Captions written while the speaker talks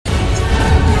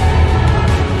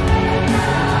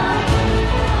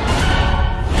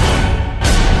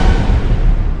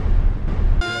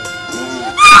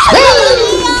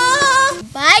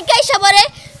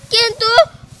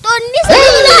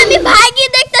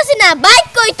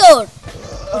তোর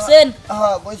বুঝছেন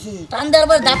হ্যাঁ বসি টান দেওয়ার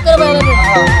পর ধাপ করে বাইরে উঠো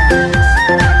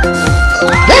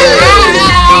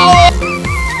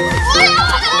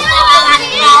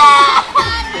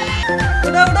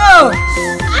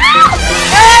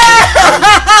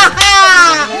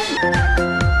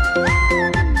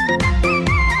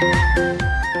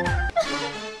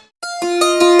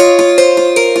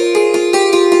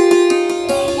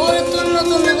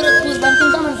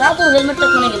উঠো হেলমেটটা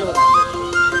কোনে গেল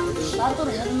জাদুর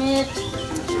হেলমেট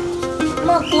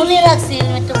মা কোনে রাখছি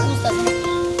হেলমেটটা বুঝতাছি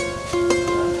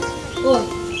ওই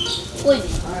ওই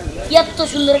কি এত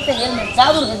সুন্দর একটা হেলমেট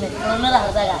জাদুর হেলমেট কোনে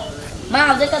রাখা জায়গা মা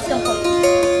আজকে কাজ কাম কর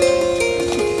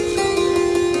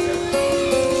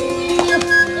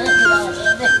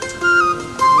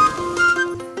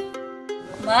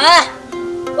মা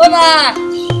ও মা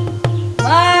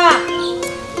মা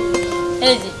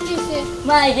এই যে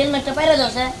মা এই হেলমেটটা পাইরা দাও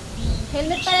স্যার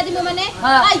হেলমেট পাইরা দিমু মানে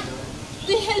আই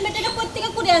তুই হেলমেট এটা কই থেকে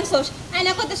কুড়ে আনছস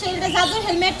আইনা কত শরীরটা জাদুর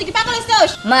হেলমেট তুই কি পাগল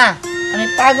হইছস মা আমি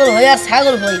পাগল হই আর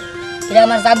ছাগল হই এটা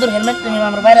আমার জাদুর হেলমেট তুমি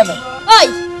আমার পাইরা দাও ওই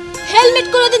হেলমেট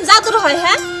কোনদিন জাদুর হয়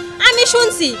হ্যাঁ আমি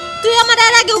শুনছি তুই আমার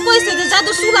এর আগেও কইছিস যে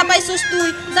জাদুর চুলা পাইছস তুই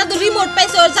জাদুর রিমোট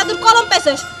পাইছস জাদুর কলম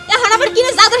পাইছস এখন আবার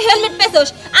কিনে জাদুর হেলমেট পাইছস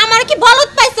আমার কি বলদ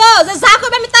পাইছস যে যা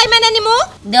কইবে আমি তাই মেনে নিমু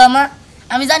দেও মা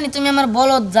আমি জানি তুমি আমার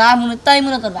বলদ যা মনে তাই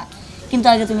মনে করবা কিন্তু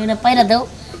আগে তুমি এটা পাইরা দাও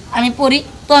আমি পড়ি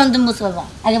তখন তুমি বুঝতে পারবা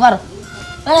আগে পারো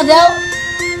পাইরা দাও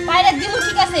পাইরা দিমু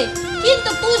ঠিক আছে কিন্তু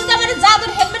তুই যদি আমার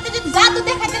জাদুর হেলমেটে যদি জাদু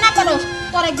দেখাতে না পারোস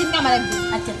তোর একদিন আমার একদিন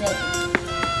আচ্ছা দেও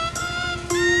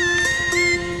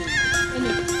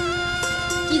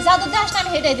কি জাদু দেখাস না আমি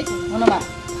হেটাই দেখি মনে মা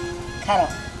খারাপ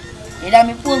এটা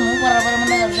আমি পড়মু পড়ার পরে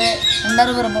মনে করছে সুন্দর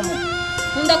করে পড়মু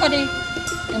হুন্দা করে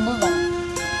তুমি বুঝবা না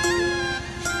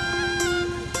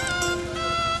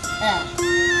হ্যাঁ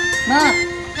মা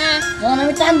হ্যাঁ যখন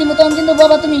আমি টান দিব তখন কিন্তু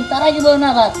বাবা তুমি তার আগে বলো না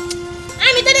আবার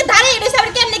আমি তো দাঁড়িয়ে রইছি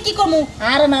আবার কেমনে কি করমু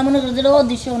আরে না মনে করো যেটা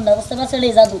অদৃশ্য হন্ডা বুঝতে পারছো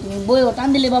এই জাদু তুমি বইও টান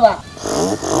দিলে বাবা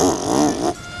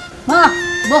মা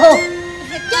বহো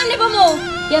কেমনে বমু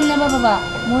কেমনে বাবা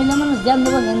মহিলা মানুষ ধ্যান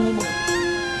দেবো ধ্যান দিব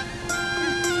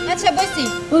আচ্ছা বসি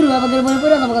ওই বাবা ধরে বই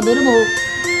পড়ে বাবা ধরে বউ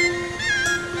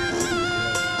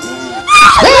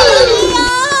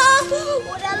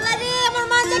ওরে আল্লাহ রে আমার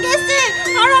মা জাগেছে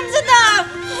হারামজাদা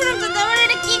আমার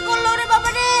এটা কি করলো রে বাবা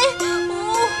রে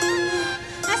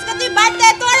আজকে তুই বাড়তে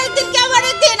তোর একদিন কে আমার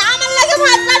একদিন আমার লাগে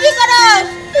ভাত রাবি করস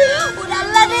ওরে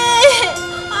আল্লাহ রে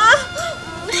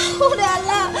ওরে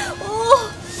আল্লাহ ও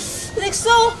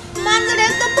দেখছো মানজরে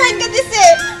একদম ভাঙ্গে দিছে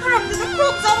হারামজাদা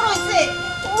খুব জবর হইছে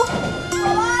ও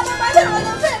বাবা আমার বাজার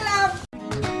মধ্যে ফেললাম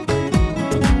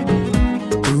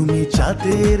তুমি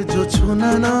চাঁদের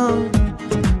জোছনা না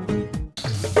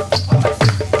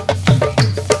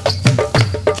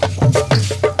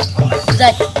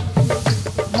যাই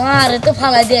মারে তো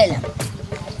ফালাই দিয়ে এলাম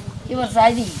এবার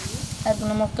যাই দি আর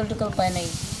কোনো মক্কল টুকল পায় নাই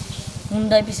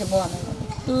হুন্ডায় পিছে বয়া নাই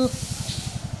তো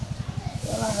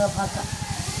এলাকা ফাঁকা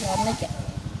লাভ নেই কেন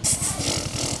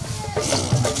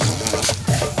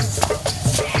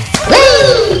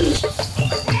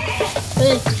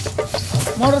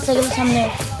মোটর সাইকেলের সামনে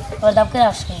দাব করে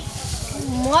আসবে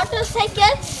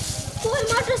মোটরসাইকেল তুই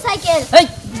মোটরসাইকেল এই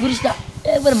ঘুরিসটা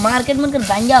একবার মার্কেট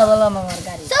ভাঙ্গা হলাম আমার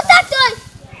গাড়ি চুপ থাক তুই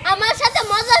আমার সাথে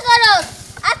মজা করো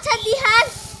আচ্ছা দিহান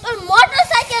তোর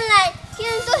মোটরসাইকেল নাই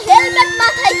কিন্তু হেলমেট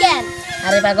মাথায় কেন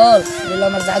আরে পাগল এগুলো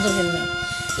আমার জাদুর হেলমেট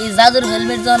এই জাদুর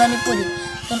হেলমেট যখন আমি পরি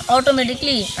তখন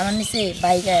অটোমেটিকলি আমার নিচে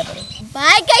বাইক আয়া পড়ে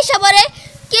বাইক আইসা পড়ে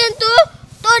কিন্তু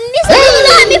তোর নিচে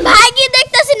আমি বাইকই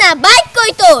দেখতাছি না বাইক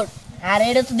কই তোর আর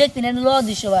এটা তো দেখতি না এটা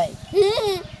অদৃশ্য ভাই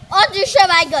অদৃশ্য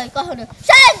বাইক কই কখনো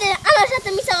সাথে আমার সাথে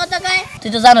মিছা কথা কয় তুই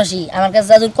তো জানোসই আমার কাছে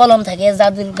জাদুর কলম থাকে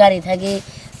জাদুর গাড়ি থাকে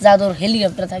জাদুর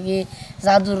হেলিকপ্টার থাকে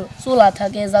জাদুর চুলা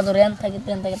থাকে জাদুর এন থাকে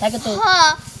পেন থাকে থাকে তো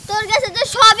হ্যাঁ তোর কাছে তো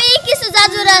সবই কিছু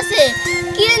জাদুর আছে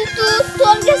কিন্তু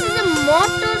তোর কাছে যে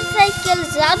মোটরসাইকেল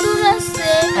জাদুর আছে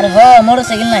আর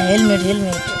মোটরসাইকেল না হেলমেট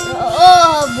ও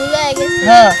ভুলে গেছি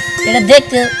হ্যাঁ এটা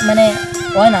দেখতে মানে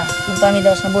হয় না কিন্তু আমি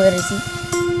দেওয়ার সময় বয়ে রয়েছি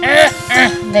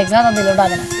দেখ জাদা দিলেও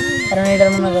ডাবে না কারণ এটার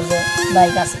মনে করছে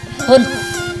বাইক আছে শোন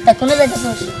তা কোনে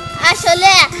যাইতেছিস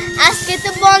আসলে আজকে তো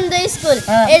বন্ধ স্কুল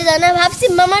এর জন্য ভাবছি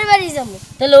মামার বাড়ি যাবো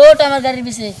তাহলে ওটা আমার গাড়ির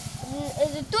পিছে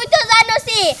তুই তো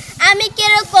জানোসই আমি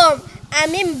কিরকম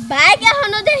আমি বাইক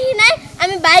এখনো দেখি নাই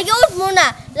আমি বাইকে উঠবো না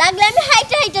লাগলে আমি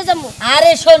হাইটে হাইটে যাবো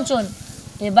আরে শোন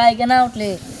এই বাইকে না উঠলে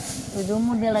ওই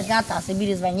জম্মুর বেলা গাত আছে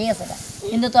ব্রিজ ভাঙে গেছে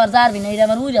কিন্তু তো আর যাবি না এটা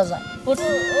আমার উড়ে যায় ওঠ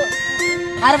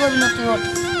আর বলবি না তুই ওঠ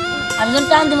আমি যখন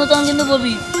টান দিব তখন কিন্তু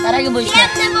বলবি তার আগে বসবি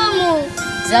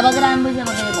যাবা করে আমি বই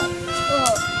যাবা করে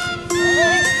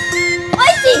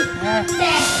হ্যাঁ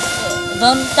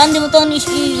যখন টান দিব তখন ই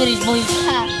করিস বই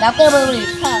ডাক্তার বই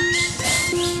বলিস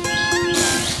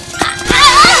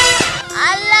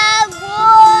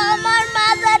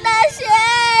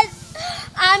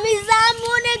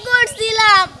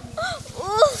গেলাম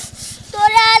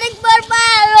তোরে আরেকবার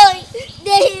পারই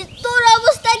দেখি তোর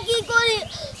অবস্থা কি করি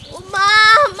মা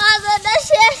মাজাটা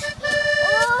শেষ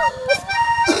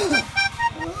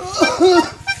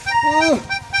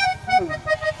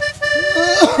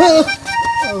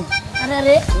আরে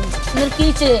আরে তোর কি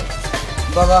হয়েছে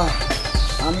বাবা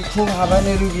আমি খুব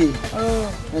হাবানে রুগী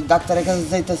ডাক্তারের কাছে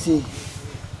যাইতাছি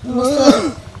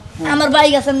আমার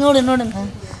বাইক আছে নোড়েন নোড়েন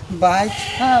বাইক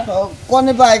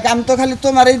কোনে বাইক আমি তো খালি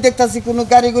তোমারই দেখতাছি কোনো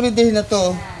গাড়ি গুড়ি দেখি না তো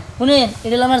শুনেন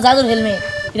এটা হলো আমার জাদুর হেলমেট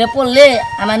এটা পড়লে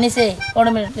আমার নিচে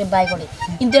অটোমেটিক বাইক ওঠে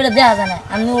কিন্তু এটা দেখা যায় না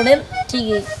আপনি ওঠেন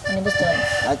ঠিকই আপনি বুঝতে পারেন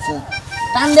আচ্ছা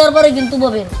টান দেওয়ার পরে কিন্তু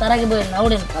ববেন তার আগে ববেন না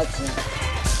ওঠেন আচ্ছা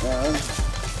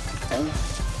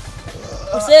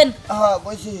বুঝছেন হ্যাঁ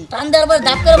বলছি টান দেওয়ার পরে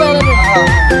ধাপ করে ববেন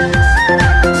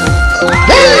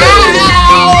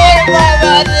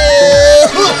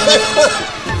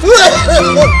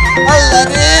আল্লাহ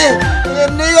রে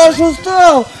এমনি অসুস্থ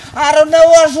আর না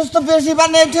অসুস্থ বেশি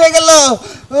বানিয়ে উঠে গেল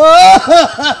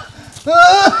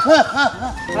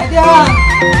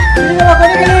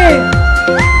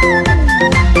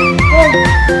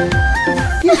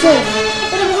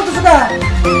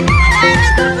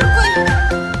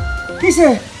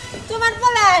তোমার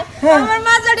বলায় আমার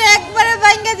মাজারে একবারে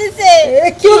ভাঙা দিছে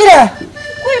কি হলো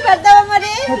কই বাদাও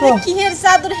আমারে কিহের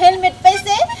সাদুর হেলমেট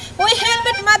পাইছে ওই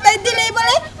হেলমেট মাথায় দিলেই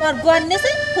বলে আর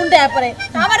গন্নেছে হুন্ডা পড়ে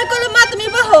আমারে কইলো মা তুমি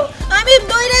বহো আমি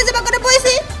দইরে যাবা করে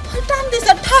বইছি টান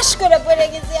দিছে ঠাস করে পড়ে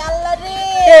গেছি আল্লাহ রে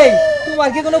এই তোমার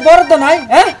কি কোনো বরাদ্দ নাই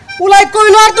হ্যাঁ উলাই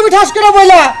কইলো আর তুমি ঠাস করে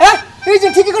বইলা হ্যাঁ এই যে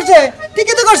ঠিকই করছে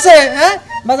ঠিকই তো করছে হ্যাঁ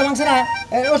বাজা মাংস না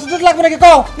ওষুধ লাগবে নাকি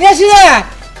কও নিয়ে আসি না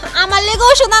আমার লেগে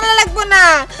ওষুধ আনা লাগবো না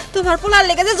তোমার পোলার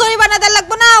লেগে যে জরিমানা দেওয়া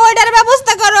লাগবো না ওইটার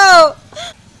ব্যবস্থা করো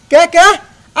কে কে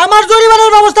আমার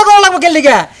জরিমানার ব্যবস্থা করা লাগবে কেন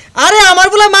লিগা আরে আমার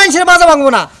বলে মানুষের বাজা ভাঙবো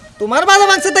না তোমার বাজা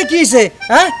ভাঙছে তাই কি হইছে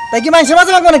হ্যাঁ তাই কি মানুষের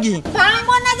বাজা ভাঙবো নাকি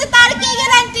ভাঙবো না যে তার কি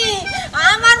গ্যারান্টি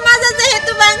আমার মাজা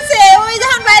যেহেতু ভাঙছে ওই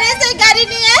যখন বাইরে এসে গাড়ি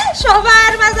নিয়ে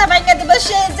সবার মাজা ভাঙা দেবো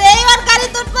সে যেই ওর গাড়ি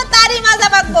তুটবো তারই মাজা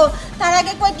ভাঙবো তার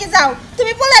আগে কই কি যাও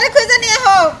তুমি পোলারে খুঁজে নিয়ে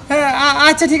হও হ্যাঁ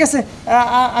আচ্ছা ঠিক আছে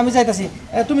আমি যাইতাছি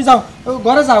তুমি যাও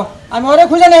ঘরে যাও আমি ওরে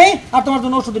খুঁজে নেই আর তোমার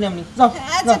জন্য ওষুধ নিয়ে আমি যাও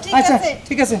আচ্ছা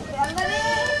ঠিক আছে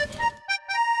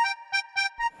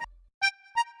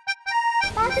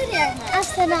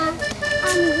আসছে না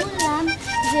আমি বললাম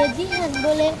যে দিহান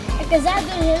বলে একটা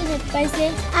জাদুর হেলমেট পাইছে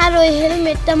আর ওই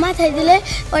হেলমেটটা মাথায় দিলে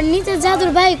ওর নিচে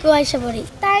জাদুর বাইকও আসে পড়ে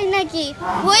তাই নাকি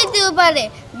হইতেও পারে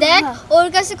দেখ ওর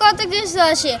কাছে কত কিছু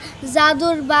আসে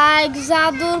জাদুর বাইক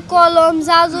জাদুর কলম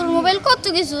জাদুর মোবাইল কত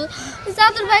কিছু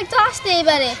জাদুর বাইক তো আসতেই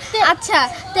পারে আচ্ছা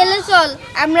তাহলে চল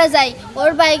আমরা যাই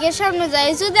ওর বাইকের সামনে যাই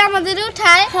যদি আমাদের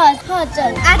উঠায় হ্যাঁ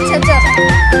চল আচ্ছা চল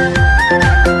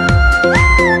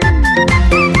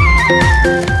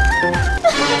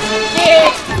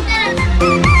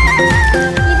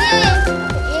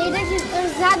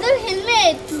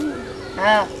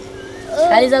হ্যাঁ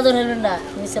খালি জাদুর হেলমেট না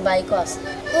নিচে বাইকও আছে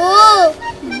ও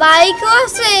বাইকও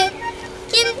আছে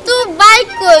কিন্তু বাইক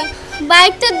কই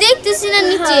বাইকটা দেখতেছি না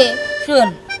নিচে শুন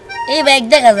এই বাইক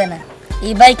দেখা যায় না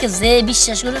এই বাইকে যে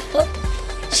বিশ্বাস করে তো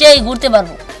সেই ঘুরতে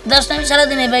পারবো দশ আমি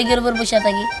সারাদিন এই বাইকের উপর বসে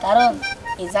থাকি কারণ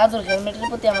এই জাদুর হেলমেটের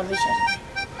প্রতি আমার বিশ্বাস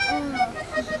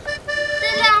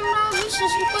তাহলে আমরা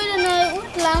বিশ্বাস করে না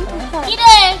উঠলাম কি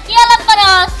রে কি আলাপ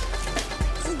করস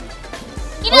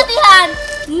কি রে দিহান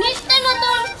নিশ্চয়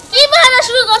নতুন কি বাহানা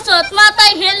শুরু করছস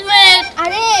মাথায় হেলমেট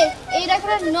আরে এইটা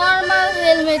কোনো নরমাল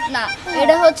হেলমেট না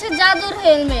এটা হচ্ছে জাদুর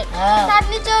হেলমেট তার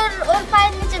নিচে ওর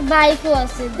পায়ের নিচে বাইকও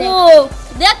আছে ও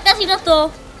দেখতাছি না তো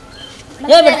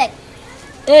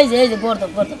এই যে বর্দ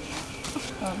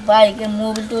বাইকের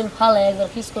মোবিল টোবিল ফালে একবার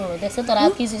ফিস করবো দেখছে তোর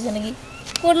হাত কিছু হয়েছে নাকি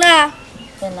কোনা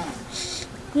না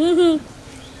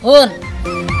হন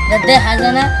দেখা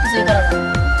যায় না কিছুই করা যায়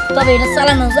তবে এটা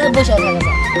চালানো যায় বসে থাকা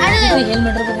যায় আরে তুই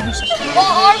হেলমেটের প্রতি বিশ্বাস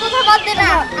ওর কথা বাদ দে না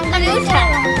আমি উঠা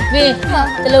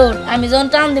তাহলে আমি যখন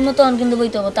টান দিব তখন কিন্তু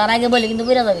বইতে হবো তার আগে বলে কিন্তু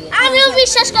বইরা যাবে আমিও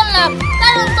বিশ্বাস করলাম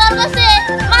কারণ তোর কাছে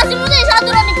মাঝে মধ্যে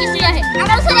জাদুর অনেক কিছুই আহে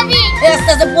আমার সারাবি আস্তে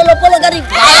আস্তে বলো গাড়ি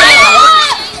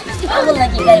পাগল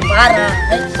নাকি গাড়ি ভার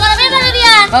তোর বেমারে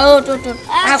দিয়ান ও টুট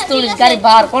আস্তে উড়িস গাড়ি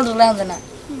ভার কন্ট্রোল আনতে না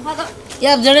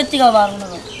ইয়ার জড়ের থেকে ভার মনে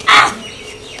কর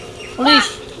উড়িস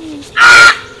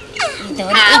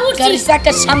গাড়ি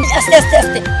চাকার সামনে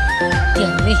আস্তে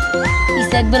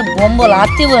একবার বম্বল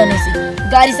হাতি বয়ে নিয়েছি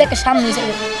গাড়ি চাকার সামনে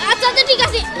আচ্ছা ঠিক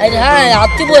আছে আরে হ্যাঁ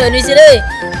হাতি বয়ে নিয়েছি রে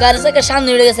গাড়ি চাকার সামনে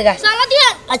উড়ে গেছে গা চলো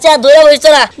দিহান আচ্ছা দৌড়া বসে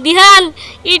চলা দিহান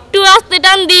একটু আস্তে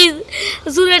টান দিস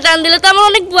জোরে টান দিলে তো আমার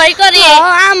অনেক ভয় করে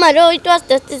আমারও একটু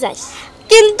আস্তে আস্তে যাই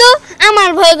কিন্তু আমার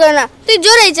ভয় করে না তুই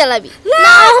জোরেই চালাবি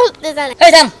না উঠতে জানে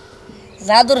এই থাম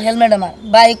জাদুর হেলমেট আমার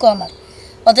বাইকও আমার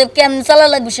অতএব কেমন চালা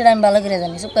লাগবে সেটা আমি ভালো করে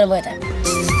জানি, চুপ করে বয়ে থাক।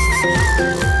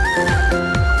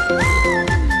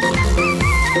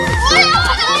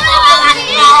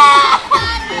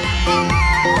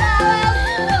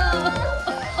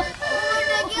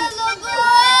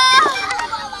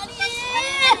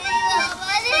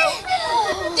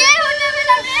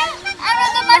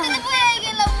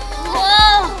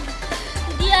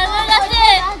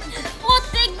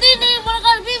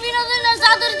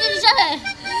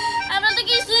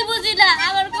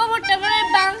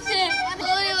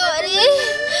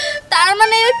 তার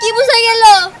মানে কি বুঝা গেল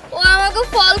ও আমাকে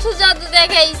ফলস জাদু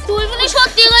দেখাই? তুই মনে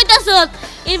সত্যি কইতাছ?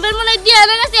 এবার মনে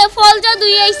দিয়ানের কাছে ফল জাদু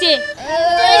আইছে।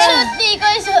 তুই সত্যি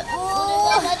কইছ?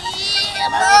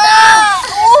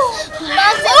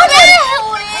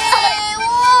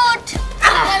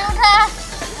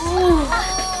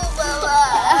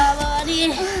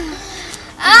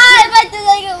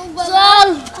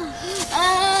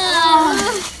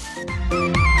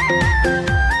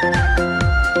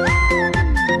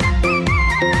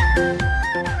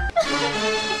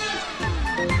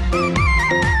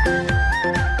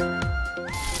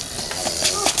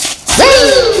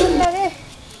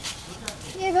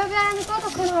 এভাবে আমি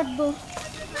কতক্ষণ হাঁটবো,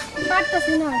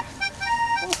 পারতাছি না।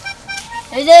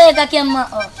 এই যে কাকি আম্মা,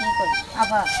 ও কি করি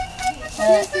আপা,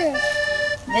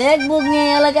 দেখ বুক নিয়ে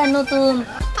এলাকায় নতুন।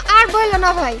 আর বললো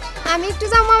না ভাই, আমি একটু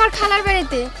যাবো আমার খালার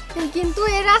বাড়িতে, কিন্তু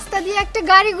এই রাস্তা দিয়ে একটা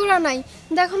গাড়ি ঘোড়া নাই।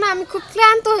 দেখো না আমি খুব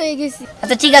ক্লান্ত হয়ে গেছি।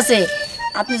 আচ্ছা ঠিক আছে,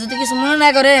 আপনি যদি কিছু মনে না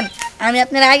করেন আমি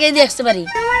আপনার আগে দিয়ে আসতে পারি।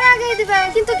 তোমার আগে দিবা,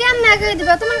 কিন্তু কেমন আগে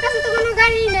দিবা? তোমার কাছে তো কোনো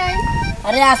গাড়ি নাই।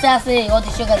 আরে আছে আছে,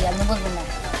 অদৃশ্য গাড়ি, আপনি বুঝবেন না।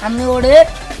 আপনি ওড়ে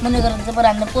মনে করেন যে পরে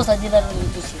আপনি পোষা দিবার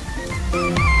দিচ্ছি।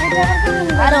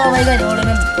 আরে ও ভাই গাড়ি ওড়ে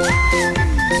নেন।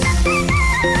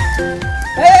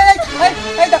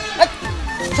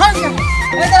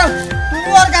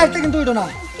 তুমি আর গাড়িতে কিন্তু উঠো না,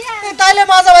 তাইলে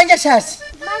মাজা ভাঙ্গে শেষ।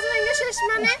 মাঝ ভাঙ্গা শেষ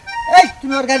মানে? এই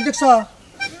তুমি আর গাড়ি দেখছো?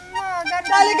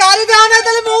 তাহলে গাড়ি দেওয়া নাই,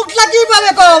 তাহলে মুখ লাগিয়ে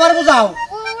পাবে কো, আবার বুঝাও।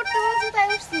 ও উঠতে বলছে তাই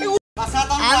উঠছি।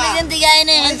 আমি কিন্তু গাই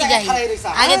না, হেন্তি গাই।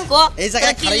 আগে কো এই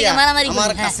জায়গায় খাইয়া মারামারি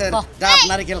আমার কাছে ডাব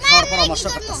নারকেল খাওয়ার পরামর্শ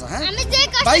করতেছ, হ্যাঁ? আমি যে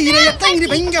ভাই হিরে একটা ইংরি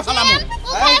ভেঙ্গে ফেলামু।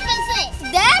 ও খাই ফেলছে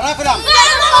দেখ রাখ ফেলাম।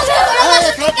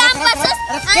 কাম করছস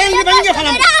ইংরি ভেঙ্গে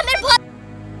ফেলামু।